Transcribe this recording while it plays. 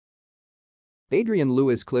Adrian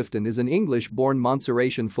Lewis Clifton is an English-born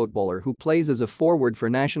Montserratian footballer who plays as a forward for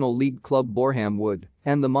National League club Boreham Wood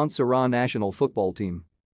and the Montserrat national football team.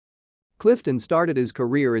 Clifton started his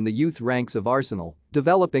career in the youth ranks of Arsenal,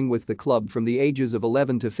 developing with the club from the ages of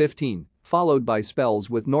 11 to 15, followed by spells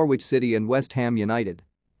with Norwich City and West Ham United.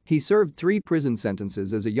 He served 3 prison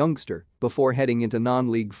sentences as a youngster before heading into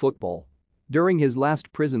non-league football. During his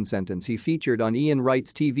last prison sentence he featured on Ian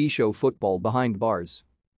Wright's TV show Football Behind Bars.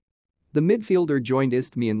 The midfielder joined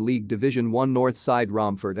Isthmian League Division 1 North side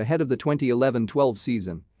Romford ahead of the 2011-12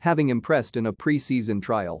 season, having impressed in a pre-season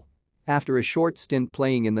trial. After a short stint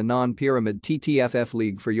playing in the non-pyramid TTFF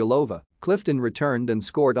League for Yalova, Clifton returned and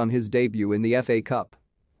scored on his debut in the FA Cup.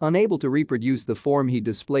 Unable to reproduce the form he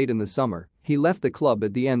displayed in the summer, he left the club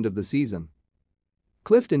at the end of the season.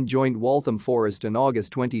 Clifton joined Waltham Forest in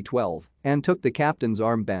August 2012 and took the captain's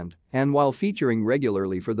armband, and while featuring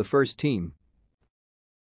regularly for the first team.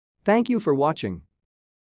 Thank you for watching.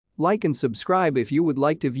 Like and subscribe if you would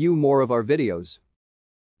like to view more of our videos.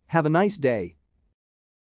 Have a nice day.